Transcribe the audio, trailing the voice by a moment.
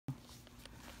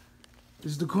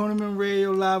It's the Cornermen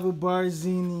Radio Live with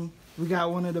BARZINI. We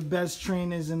got one of the best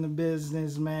trainers in the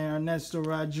business, man. Ernesto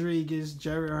Rodriguez,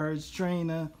 Jarrett Hurd's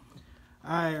trainer.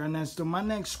 All right, Ernesto, my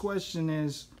next question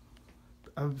is,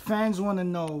 fans want to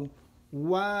know,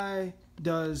 why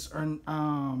does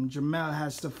Jermell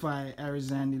has to fight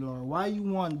Erislandy Lara? Why you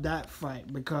want that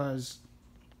fight? Because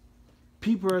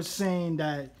people are saying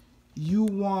that you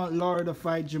want Lara to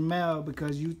fight Jermell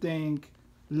because you think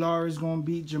Lara's going to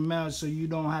beat Jermell, so you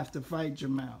don't have to fight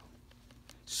Jermell.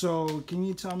 So can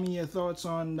you tell me your thoughts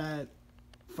on that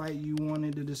fight you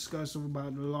wanted to discuss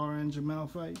about the Lara and Jermell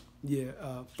fight? Yeah,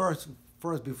 first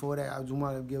before that, I just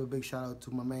want to give a big shout out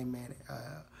to my main man,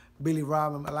 Billy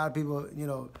Robin. A lot of people, you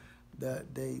know,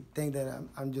 they think that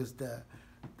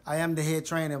I am the head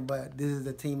trainer, but this is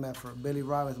a team effort. Billy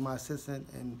Robin is my assistant,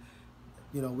 and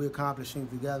you know, we accomplish things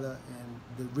together. And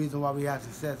the reason why we have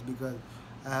success is because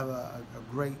I have a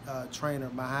great trainer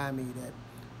behind me that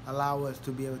allow us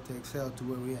to be able to excel to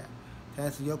where we at. To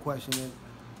answer your question is,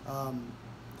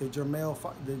 the Jermell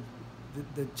fight,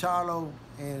 the Charlo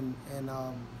and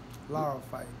Lara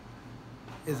fight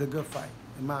is a good fight,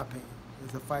 in my opinion.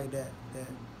 It's a fight that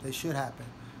should happen.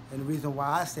 And the reason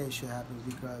why I say it should happen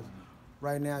is because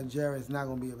right now Jarrett is not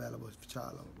going to be available for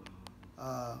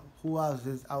Charlo. Who else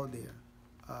is out there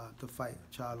to fight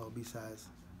Charlo besides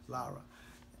Lara?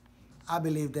 I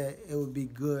believe that it would be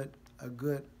a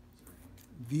good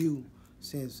view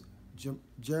since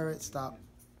Jarrett stopped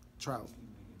Trout.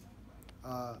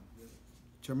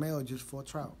 Jermell just fought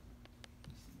Trout.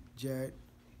 Jarrett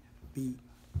beat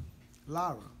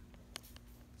Lara.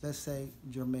 Let's say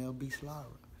Jermell beats Lara.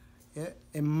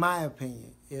 In my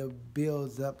opinion, it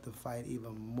builds up the fight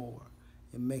even more.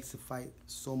 It makes the fight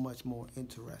so much more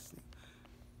interesting.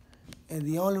 And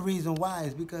the only reason why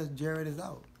is because Jarrett is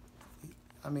out.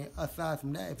 I mean, aside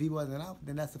from that, if he wasn't out,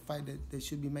 then that's the fight that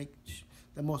should be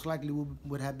that most likely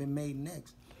would have been made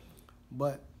next.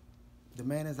 But the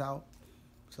man is out.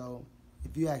 So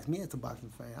if you ask me as a boxing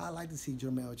fan, I like to see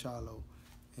Jermell Charlo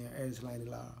and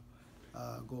Erislandy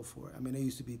Lara go for it. I mean, they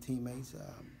used to be teammates,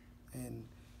 and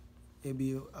it'd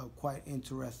be a quite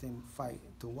interesting fight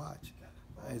to watch.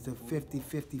 It's a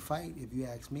 50-50 fight, if you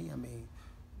ask me. I mean,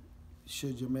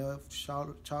 should Jermell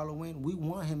Charlo win? We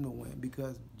want him to win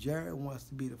because Jarrett wants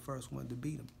to be the first one to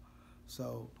beat him.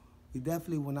 So we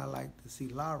definitely would not like to see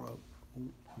Lara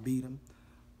beat him.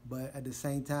 But at the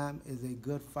same time, it's a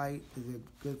good fight. It's a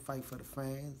good fight for the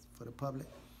fans, for the public.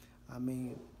 I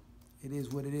mean, it is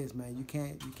what it is, man. You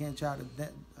can't try to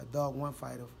dog one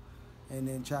fighter and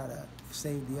then try to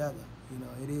save the other. You know,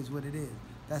 it is what it is.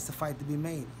 That's the fight to be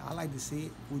made. I like to see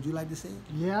it. Would you like to see it?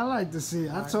 Yeah, I like to see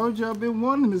it. I told you I've been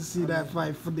wanting to see that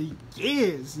fight for the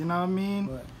years, you know what I mean?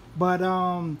 But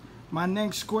my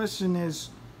next question is,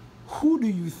 who do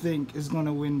you think is going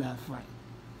to win that fight?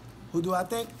 Who do I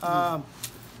think?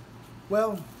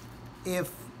 Well, if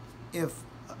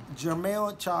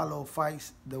Jermell Charlo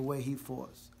fights the way he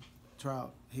fought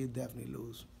Trout, he'll definitely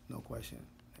lose, no question.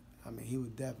 I mean,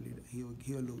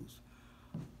 he'll lose.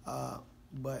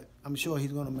 But I'm sure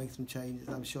he's going to make some changes.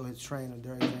 I'm sure his trainer,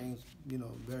 Derek James, you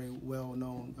know, very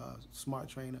well-known, smart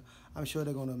trainer, I'm sure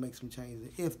they're going to make some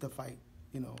changes if the fight,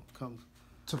 you know, comes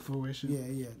to fruition.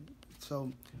 Yeah.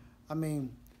 So, I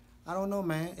mean, I don't know,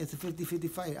 man. It's a 50-50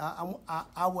 fight.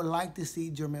 I would like to see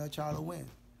Jermell Charlo win.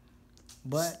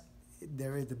 But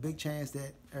there is a big chance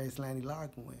that Erislandy Lara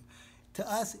can win. To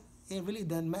us, it really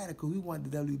doesn't matter because we want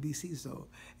the WBC, so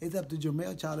it's up to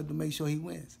Jermell Charlo to make sure he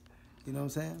wins. You know what I'm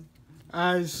saying?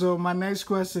 All right, so my next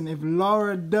question, if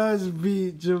Lara does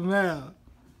beat Jermell,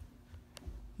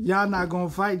 y'all not going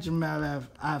to fight Jermell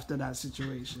after that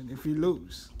situation if he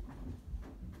lose?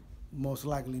 Most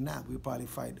likely not. We'll probably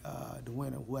fight the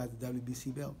winner who has the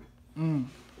WBC belt.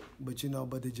 But, you know,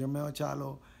 but the Jermell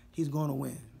Charlo, he's going to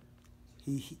win.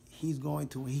 He's going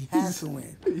to win. He has to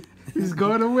win. He's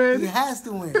going to win? He has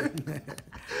to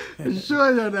win.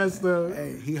 Sure, yeah, that's the...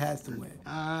 Hey, he has to win.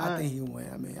 I think he can win.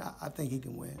 I mean, I think he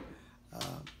can win.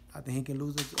 I think he can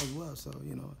lose as well. So,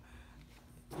 you know,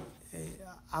 hey,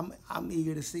 I'm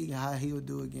eager to see how he will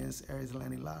do against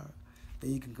Erislandy Lara.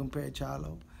 Then you can compare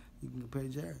Charlo, you can compare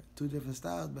Jarrett. Two different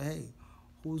styles, but hey,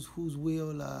 who's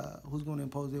going to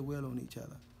impose their will on each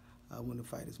other when the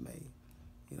fight is made?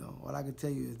 You know, all I can tell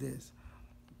you is this: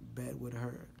 bet with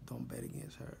Hurd, don't bet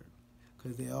against Hurd,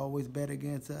 because they always bet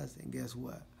against us, and guess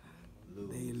what?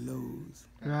 They lose.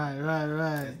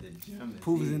 Right.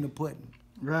 Proof is in the pudding.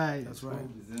 Right. That's right.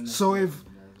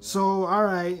 So all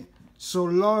right. So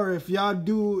Lara, if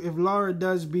Lara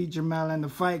does beat Jermell and the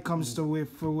fight comes to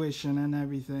fruition and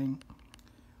everything,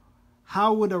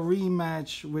 how would a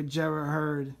rematch with Jarrett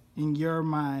Hurd in your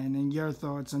mind and your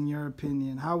thoughts and your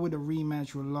opinion, how would a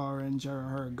rematch with Lara and Jarrett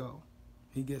Hurd go?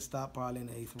 He gets stopped probably in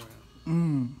the 8th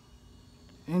round.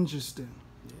 Interesting.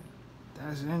 Yeah.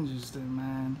 That's interesting,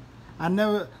 man.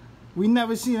 We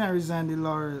never seen Erislandy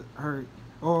Lara hurt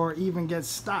or even get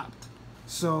stopped.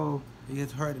 So he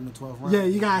gets hurt in the 12th round. Yeah,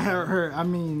 you got hurt. I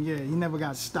mean, yeah, he never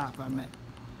got stopped. I meant.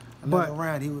 Another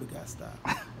round, he would have got stopped.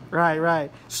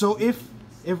 Right. So if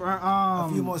a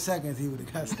few more seconds, he would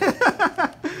have got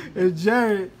stopped. if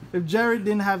Jarrett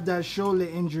didn't have that shoulder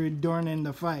injury during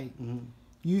the fight,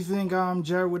 you think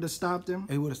Jarrett would have stopped him?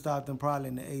 He would have stopped him probably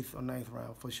in the 8th or 9th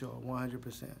round for sure,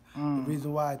 100%. The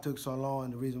reason why it took so long,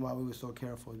 the reason why we were so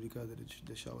careful is because of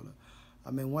the shoulder.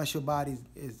 I mean, once your body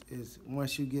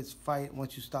once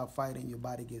you stop fighting, your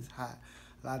body gets hot.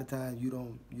 A lot of times you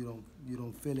don't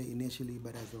feel it initially,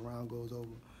 but as the round goes over,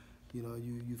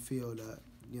 you feel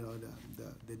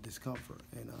the discomfort.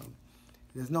 And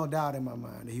there's no doubt in my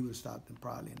mind that he would have stopped him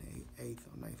probably in the 8th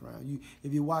or 9th round.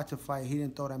 If you watch a fight, he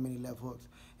didn't throw that many left hooks,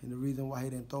 and the reason why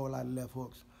he didn't throw a lot of left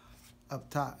hooks up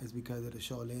top is because of the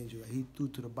shoulder injury. He threw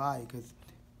to the body because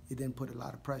it didn't put a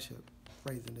lot of pressure,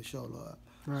 raising the shoulder up.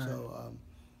 Right. So,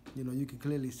 you can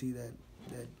clearly see that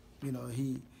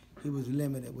he was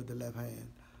limited with the left hand.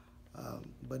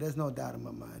 But there's no doubt in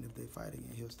my mind if they fight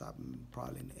again, he'll stop him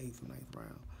probably in the 8th or 9th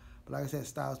round. But like I said,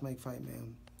 styles make fight,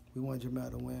 man. We want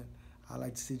Jermell to win. I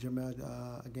like to see Jermell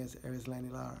against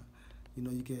Erislandy Lara.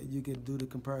 You could do the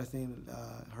comparison,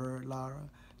 Hurd Lara,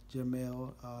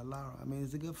 Jermell Lara. I mean,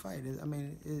 it's a good fight.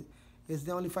 It's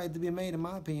the only fight to be made, in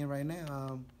my opinion, right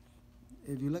now.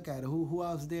 If you look at it, who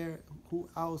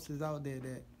else is out there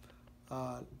that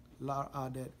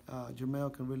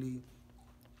Jermell can really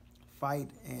fight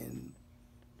and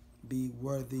be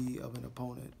worthy of an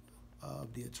opponent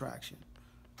of the attraction?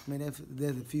 I mean,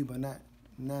 there's a few, but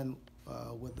none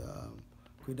with the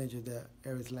credentials that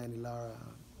Erislandy Lara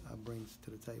brings to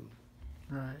the table.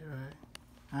 Right.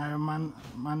 All right,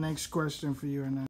 my next question for you, Ernesto.